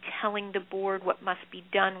we telling the board what must be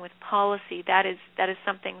done with policy. That is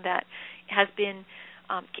something that has been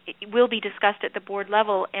will be discussed at the board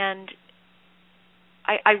level. And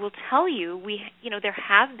I will tell you, there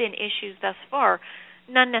have been issues thus far,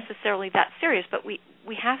 none necessarily that serious, but we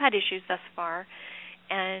have had issues thus far,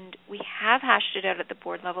 and we have hashed it out at the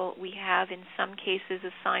board level. We have, in some cases,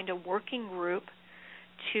 assigned a working group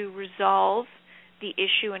to resolve the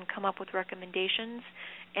issue and come up with recommendations,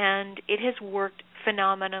 and it has worked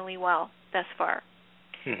phenomenally well thus far.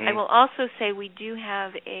 Mm-hmm. I will also say we do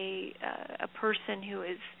have a person who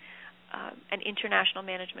is an international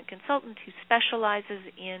management consultant who specializes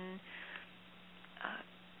in,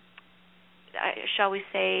 shall we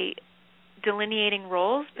say, delineating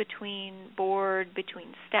roles between board,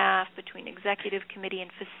 between staff, between executive committee,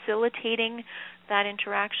 and facilitating that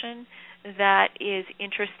interaction that is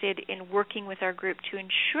interested in working with our group to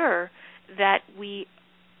ensure that we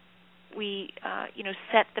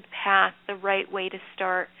set the path the right way to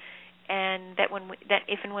start, and that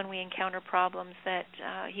if and when we encounter problems, that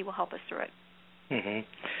he will help us through it. Mm-hmm.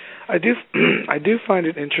 I do find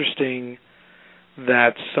it interesting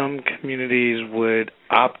that some communities would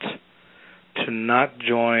opt to not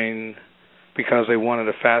join because they wanted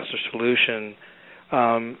a faster solution.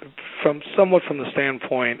 From the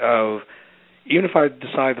standpoint of, even if I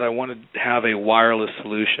decide that I want to have a wireless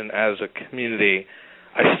solution as a community,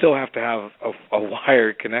 I still have to have a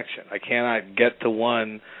wired connection. I cannot get to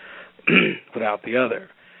one without the other.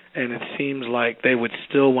 And it seems like they would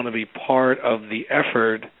still want to be part of the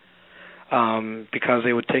effort because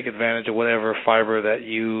they would take advantage of whatever fiber that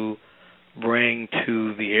you bring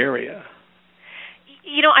to the area.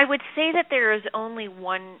 I would say that there is only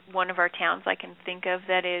one of our towns I can think of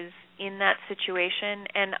that is in that situation,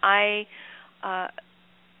 and I,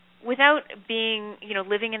 without being,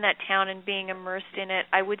 living in that town and being immersed in it,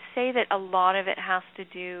 I would say that a lot of it has to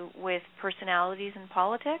do with personalities and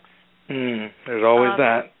politics. There's always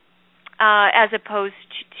that. As opposed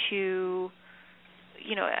to,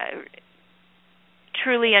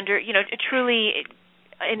 truly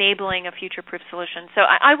enabling a future-proof solution. So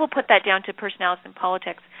I will put that down to personalities and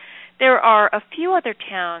politics. There are a few other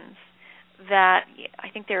towns that, I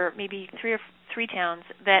think there are maybe three towns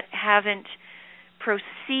that haven't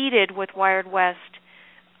proceeded with Wired West,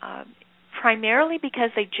 primarily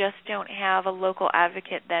because they just don't have a local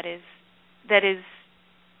advocate that is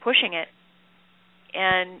pushing it.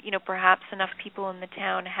 And, perhaps enough people in the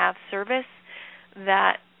town have service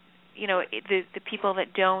that, the people that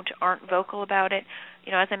aren't vocal about it.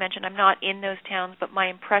 As I mentioned, I'm not in those towns, but my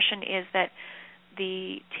impression is that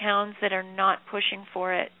the towns that are not pushing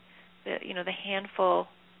for it, the handful,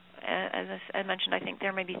 as I mentioned, I think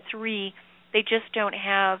there may be three, they just don't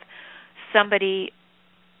have somebody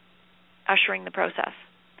ushering the process.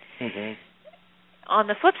 Mm-hmm. On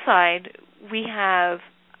the flip side, we have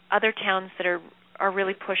other towns that are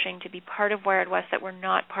really pushing to be part of Wired West that were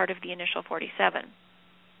not part of the initial 47.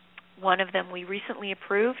 One of them we recently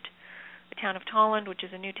approved, the town of Tolland, which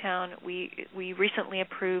is a new town. We recently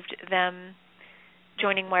approved them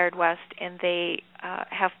joining Wired West, and they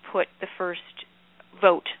have put the first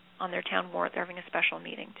vote on their town warrant. They're having a special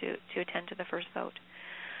meeting to attend to the first vote.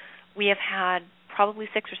 We have had probably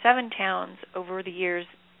 6 or 7 towns over the years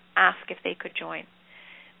ask if they could join.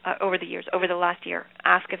 Over the last year,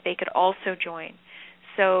 ask if they could also join.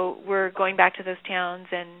 So we're going back to those towns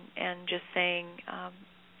and just saying,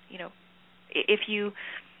 if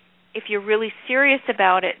you're really serious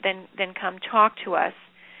about it, then come talk to us.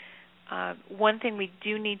 One thing we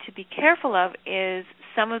do need to be careful of is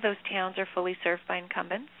some of those towns are fully served by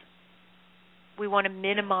incumbents. We want to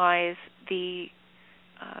minimize the,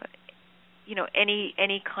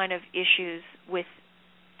 any kind of issues with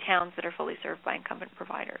towns that are fully served by incumbent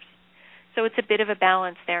providers. So it's a bit of a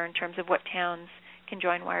balance there in terms of what towns can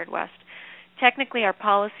join Wired West. Technically, our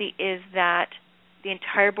policy is that the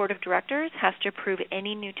entire board of directors has to approve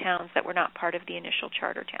any new towns that were not part of the initial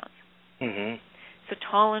charter towns. Mm-hmm. So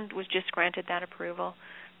Tolland was just granted that approval.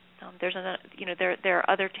 There are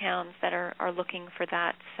other towns that are looking for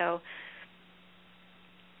that. So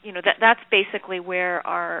that's basically where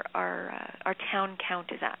our town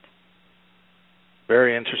count is at.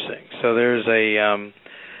 Very interesting. So there's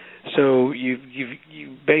so you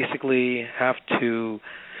basically have to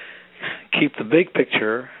keep the big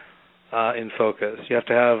picture in focus. You have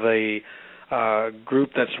to have a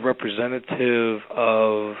group that's representative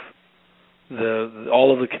of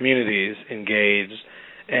all of the communities engaged,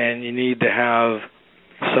 and you need to have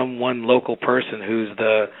one local person who's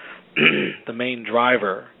the main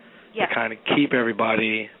driver to kind of keep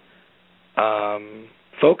everybody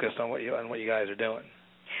focused on what you guys are doing.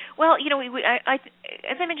 Well, as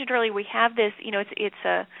I mentioned earlier, we have this. It's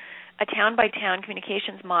a town by town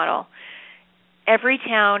communications model. Every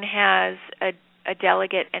town has a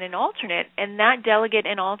delegate and an alternate, and that delegate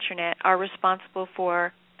and alternate are responsible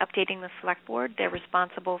for updating the select board. They're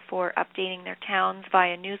responsible for updating their towns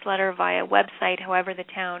via newsletter, via website, however the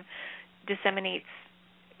town disseminates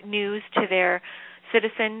news to their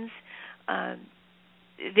citizens.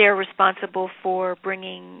 They're responsible for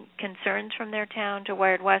bringing concerns from their town to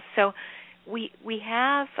Wired West. So we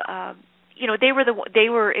have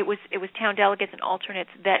it was town delegates and alternates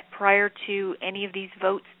that prior to any of these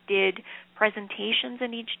votes did presentations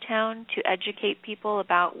in each town to educate people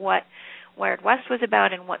about what Wired West was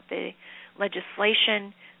about and what the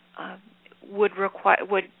legislation would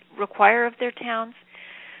require of their towns.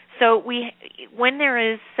 So when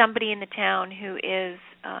there is somebody in the town who is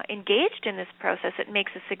engaged in this process, it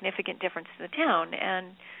makes a significant difference to the town.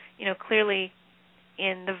 And clearly,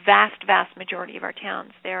 in the vast majority of our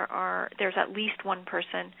towns, there's at least one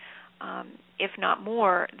person, if not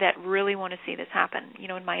more, that really want to see this happen.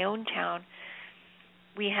 In my own town,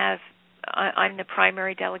 I'm the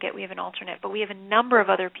primary delegate. We have an alternate, but we have a number of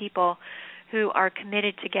other people who are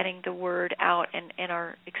committed to getting the word out and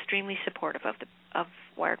are extremely supportive of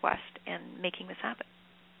Wired West and making this happen.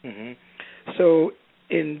 Mm-hmm. So,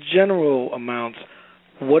 in general amounts,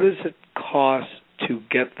 what does it cost to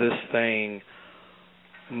get this thing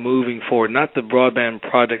moving forward? Not the broadband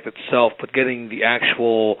project itself, but getting the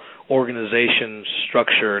actual organization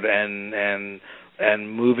structured and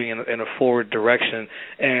moving in a forward direction.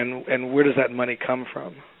 And where does that money come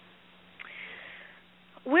from?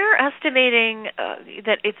 We're estimating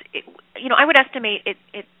that I would estimate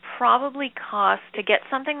it probably costs to get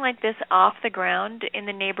something like this off the ground in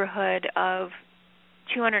the neighborhood of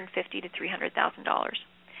 $250,000 to $300,000,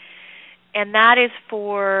 and that is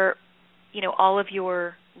for all of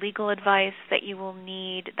your legal advice that you will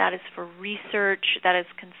need. That is for research. That is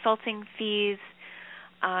consulting fees.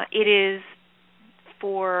 It is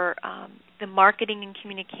for the marketing and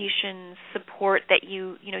communications support that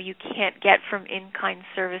you can't get from in-kind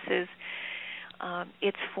services.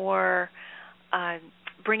 It's for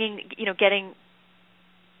getting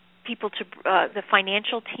people to the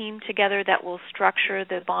financial team together that will structure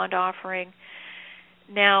the bond offering.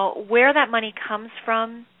 Now, where that money comes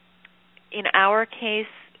from, in our case,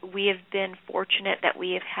 we have been fortunate that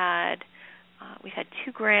we've had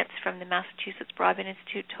 2 grants from the Massachusetts Broadband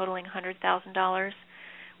Institute totaling $100,000.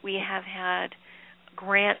 We have had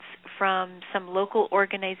grants from some local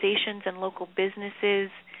organizations and local businesses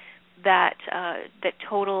that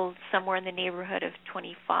totaled somewhere in the neighborhood of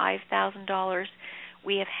 $25,000.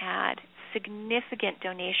 We have had significant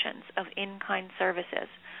donations of in-kind services,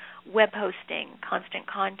 web hosting, constant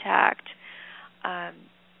contact,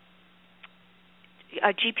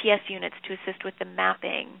 GPS units to assist with the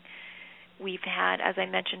mapping. We've had, as I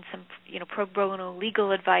mentioned, some pro bono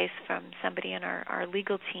legal advice from somebody on our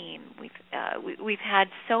legal team. We've had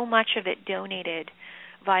so much of it donated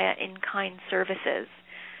via in-kind services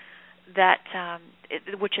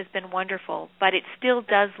which has been wonderful. But it still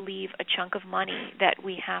does leave a chunk of money that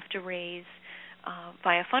we have to raise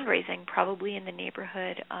via fundraising, probably in the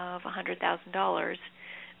neighborhood of $100,000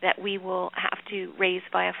 that we will have to raise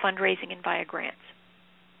via fundraising and via grants.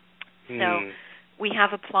 So we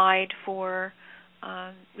have applied for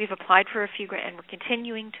a few grants, and we're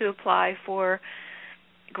continuing to apply for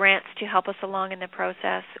grants to help us along in the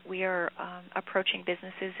process. We are approaching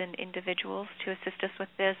businesses and individuals to assist us with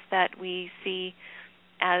this that we see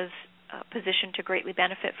as positioned to greatly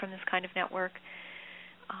benefit from this kind of network.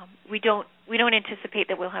 We don't anticipate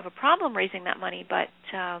that we'll have a problem raising that money, but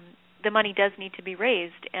the money does need to be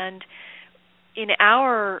raised. And in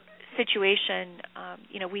our situation,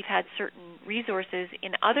 we've had certain resources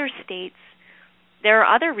in other states. There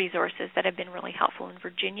are other resources that have been really helpful. In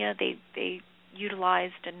Virginia, they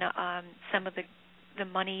utilized some of the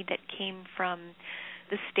money that came from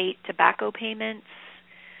the state tobacco payments.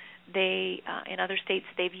 In other states,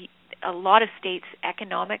 a lot of states'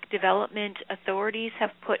 economic development authorities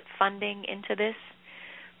have put funding into this.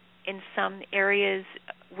 In some areas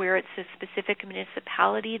where it's a specific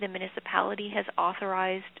municipality, the municipality has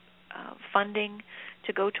authorized funding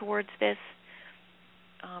to go towards this.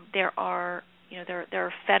 There are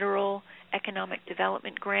federal economic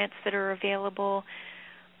development grants that are available.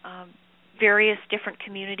 Various different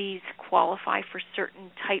communities qualify for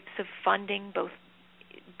certain types of funding,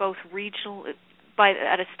 both regional,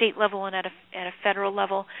 at a state level and at a federal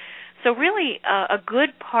level. So really, a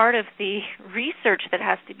good part of the research that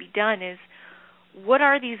has to be done is what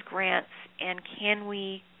are these grants and can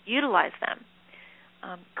we utilize them?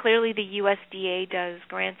 Clearly, the USDA does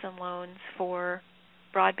grants and loans for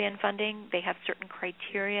broadband funding. They have certain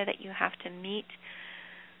criteria that you have to meet.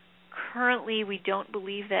 Currently, we don't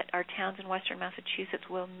believe that our towns in western Massachusetts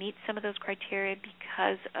will meet some of those criteria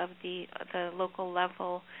because of the local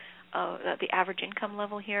level, the average income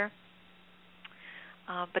level here.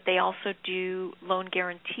 But they also do loan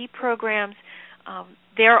guarantee programs.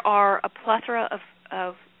 There are a plethora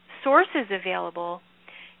of sources available.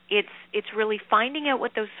 It's really finding out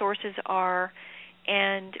what those sources are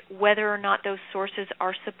and whether or not those sources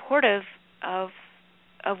are supportive of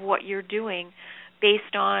what you're doing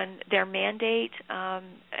based on their mandate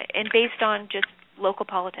and based on just local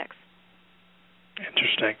politics.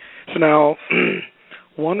 Interesting. So now,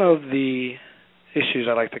 one of the issues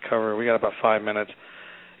I'd like to cover, we got about 5 minutes,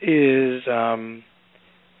 is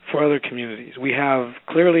for other communities. We have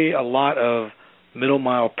clearly a lot of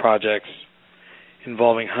middle-mile projects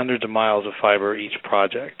involving hundreds of miles of fiber each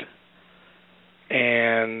project.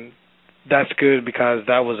 And that's good because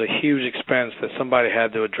that was a huge expense that somebody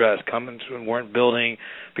had to address. Incumbents weren't building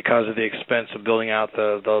because of the expense of building out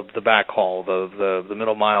the backhaul, the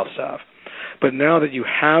middle-mile stuff. But now that you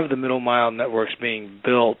have the middle-mile networks being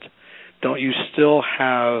built, don't you still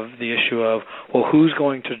have the issue of, well, who's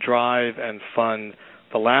going to drive and fund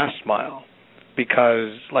the last mile?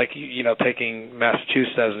 Because, like, taking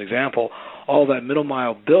Massachusetts as an example, all that middle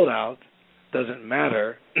mile build out doesn't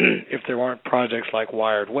matter if there aren't projects like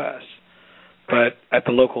Wired West. But at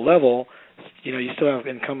the local level, you still have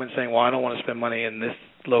incumbents saying, well, I don't want to spend money in this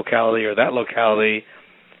locality or that locality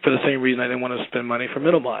for the same reason I didn't want to spend money for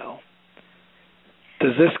middle mile.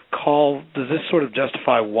 Does this sort of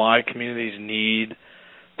justify why communities need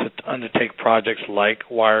to undertake projects like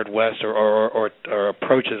Wired West or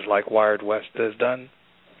approaches like Wired West has done?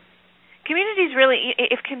 Communities really,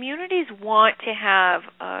 if communities want to have,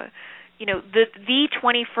 the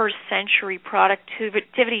 21st century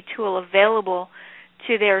productivity tool available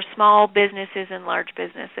to their small businesses and large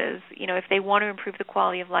businesses, if they want to improve the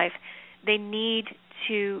quality of life, they need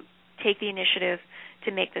to take the initiative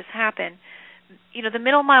to make this happen. The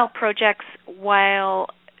middle mile projects, while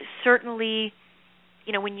certainly,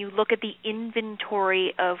 when you look at the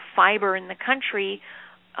inventory of fiber in the country,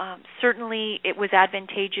 certainly it was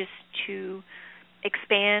advantageous to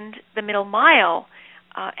expand the middle mile.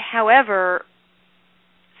 However,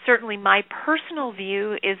 certainly my personal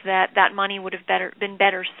view is that money would have been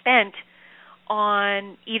better spent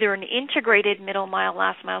on either an integrated middle mile,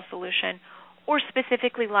 last mile solution or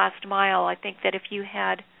specifically last mile. I think that if you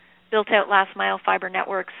had built out last mile fiber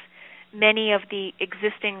networks, many of the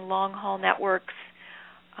existing long haul networks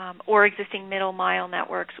or existing middle mile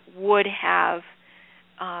networks would have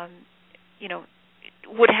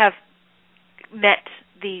met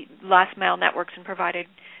the last mile networks and provided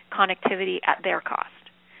connectivity at their cost.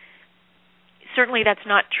 Certainly that's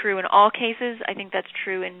not true in all cases. I think that's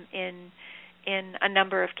true in a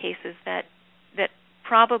number of cases that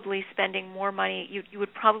probably spending more money, you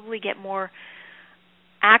would probably get more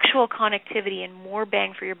actual connectivity and more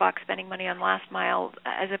bang for your buck spending money on last mile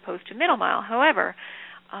as opposed to middle mile. However,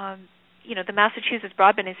 the Massachusetts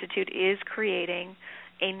Broadband Institute is creating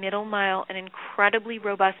a middle mile, an incredibly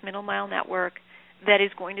robust middle mile network that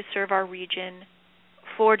is going to serve our region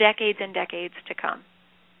for decades and decades to come.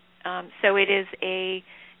 So it is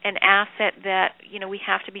an asset that we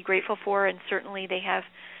have to be grateful for, and certainly they have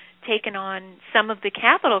taken on some of the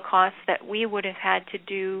capital costs that we would have had to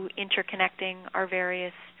do interconnecting our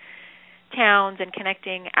various towns and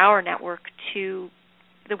connecting our network to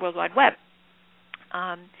the World Wide Web.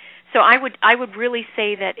 So I would really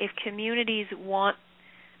say that if communities want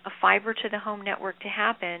a fiber to the home network to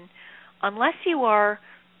happen, unless you are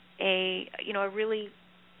a really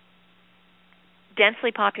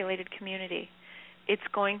densely populated community, it's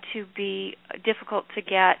going to be difficult to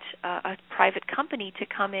get a private company to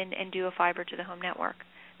come in and do a fiber to the home network.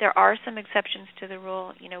 There are some exceptions to the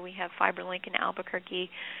rule. We have FiberLink in Albuquerque.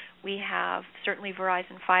 We have certainly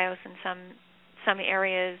Verizon Fios in some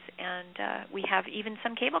areas, and we have even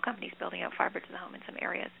some cable companies building out fiber to the home in some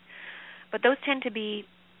areas. But those tend to be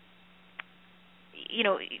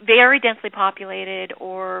very densely populated,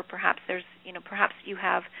 or perhaps perhaps you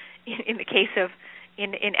have, in the case of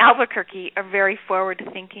in Albuquerque, a very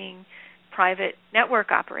forward-thinking private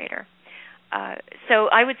network operator. So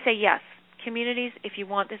I would say yes, communities, if you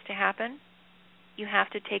want this to happen, you have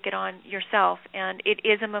to take it on yourself, and it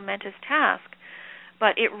is a momentous task,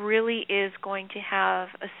 but it really is going to have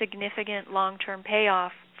a significant long-term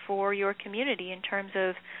payoff for your community in terms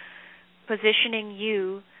of positioning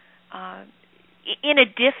you in a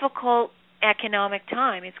difficult economic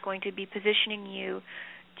time. It's going to be positioning you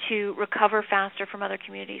to recover faster from other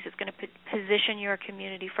communities. It's going to position your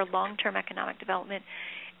community for long-term economic development,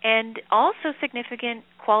 and also significant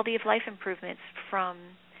quality of life improvements, from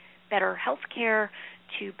better health care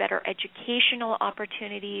to better educational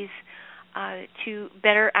opportunities to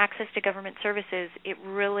better access to government services. It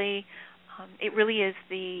really is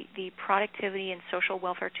the productivity and social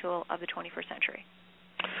welfare tool of the 21st century.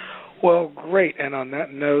 Well, great. And on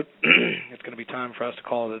that note, it's going to be time for us to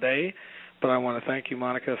call it a day. But I want to thank you,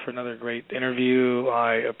 Monica, for another great interview.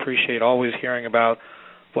 I appreciate always hearing about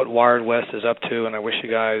what Wired West is up to, and I wish you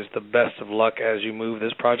guys the best of luck as you move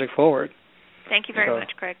this project forward. Thank you very much,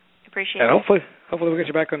 Craig. Appreciate it. And hopefully we'll get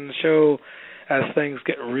you back on the show as things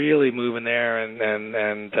get really moving there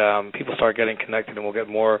and people start getting connected, and we'll get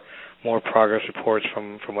more progress reports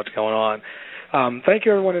from what's going on. Thank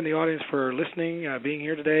you, everyone in the audience, for listening, being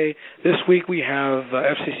here today. This week we have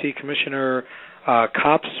FCC Commissioner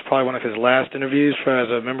Copps, probably one of his last interviews as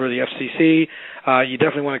a member of the FCC. You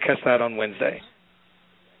definitely want to catch that on Wednesday.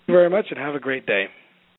 Thank you very much, and have a great day.